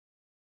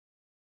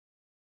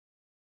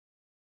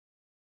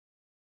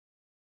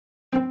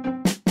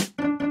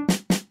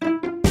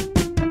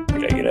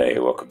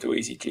welcome to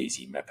Easy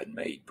Jeezy, Map and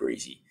Made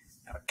Breezy.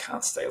 Now I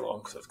can't stay long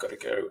because I've got to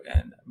go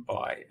and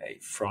buy a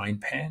frying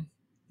pan.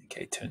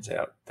 Okay, turns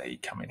out they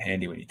come in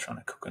handy when you're trying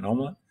to cook an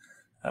omelette.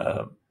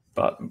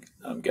 But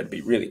I'm going to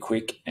be really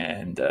quick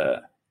and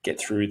get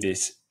through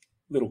this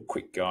little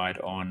quick guide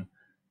on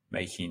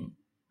making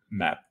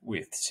map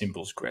with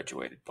symbols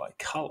graduated by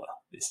color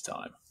this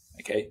time.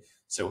 Okay,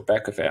 so we're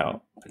back with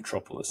our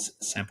Metropolis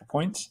sample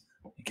points.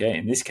 Okay,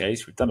 in this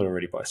case, we've done it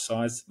already by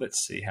size. Let's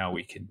see how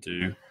we can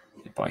do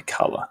it by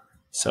color.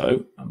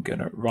 So I'm going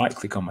to right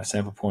click on my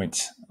sample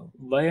points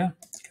layer,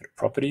 go to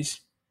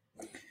properties,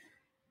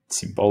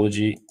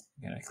 symbology.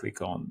 I'm going to click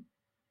on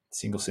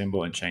single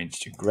symbol and change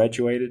to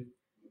graduated.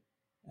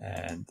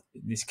 And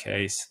in this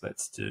case,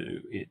 let's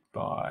do it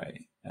by,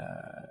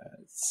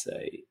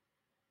 say,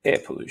 air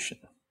pollution.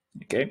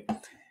 Okay,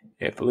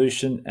 air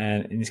pollution.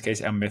 And in this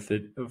case, our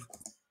method of,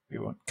 we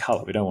want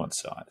color, we don't want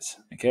size.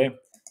 Okay,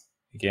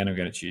 again, I'm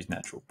going to choose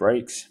natural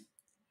breaks.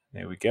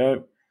 There we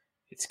go.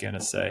 It's going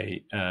to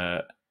say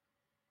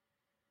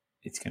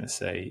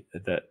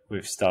that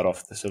we've start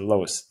off the sort of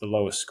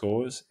lowest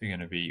scores are going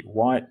to be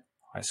white,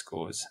 high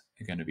scores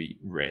are going to be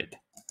red.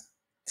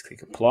 Let's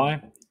click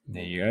apply.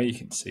 There you go. You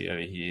can see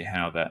over here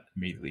how that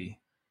immediately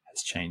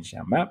has changed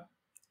our map.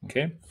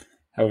 Okay.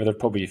 However, there are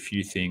probably a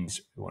few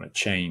things we want to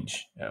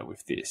change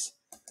with this.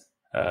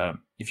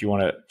 If you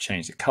want to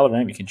change the color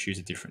ramp, you can choose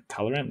a different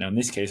color ramp. Now, in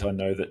this case, I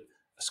know that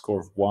a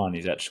score of 1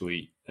 is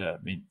actually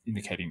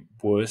indicating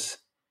worse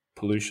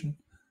pollution.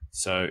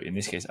 So in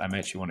this case, I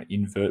actually want to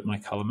invert my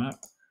color map.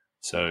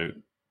 So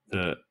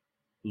the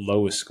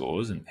lowest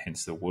scores, and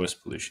hence the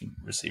worst pollution,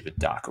 receive a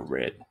darker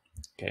red.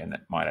 Okay, and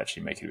that might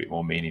actually make it a bit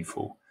more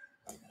meaningful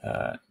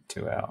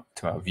to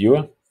our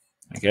viewer.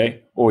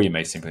 Okay, or you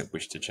may simply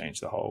wish to change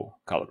the whole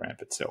color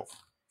ramp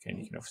itself. Okay, and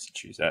you can obviously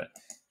choose that.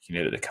 You can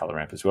edit the color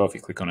ramp as well. If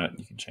you click on it,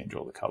 you can change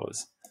all the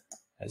colors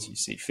as you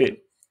see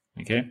fit.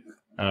 Okay,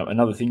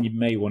 another thing, you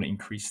may want to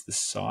increase the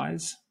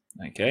size,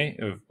 okay,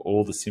 of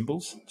all the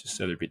symbols, just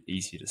so they're a bit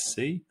easier to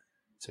see.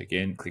 So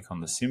again, click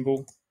on the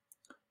symbol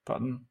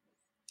button.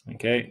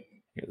 Okay,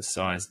 get the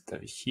size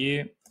over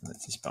here.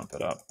 Let's just bump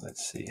it up.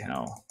 Let's see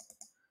how.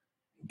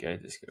 Okay,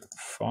 just go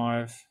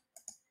 5.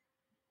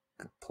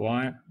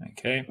 Apply.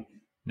 Okay.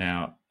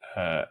 Now,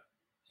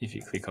 if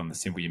you click on the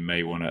symbol, you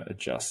may want to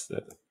adjust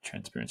the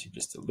transparency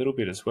just a little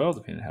bit as well,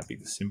 depending on how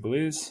big the symbol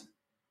is.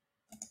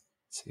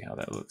 See how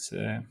that looks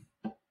there.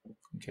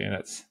 Okay,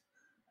 that's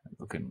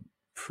looking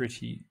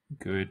pretty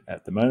good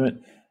at the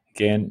moment.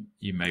 Again,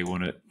 you may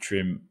want to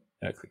trim,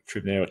 click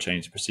trim there, or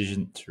change the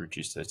precision to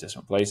reduce those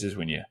decimal places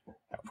when you're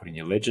outputting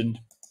your legend.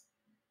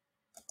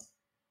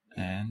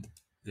 And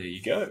there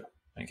you go.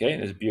 Okay,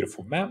 there's a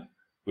beautiful map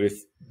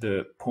with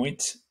the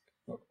points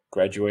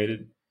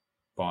graduated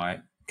by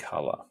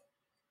color.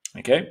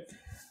 Okay,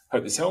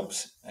 hope this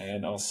helps,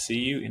 and I'll see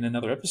you in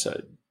another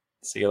episode.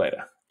 See you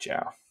later.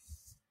 Ciao.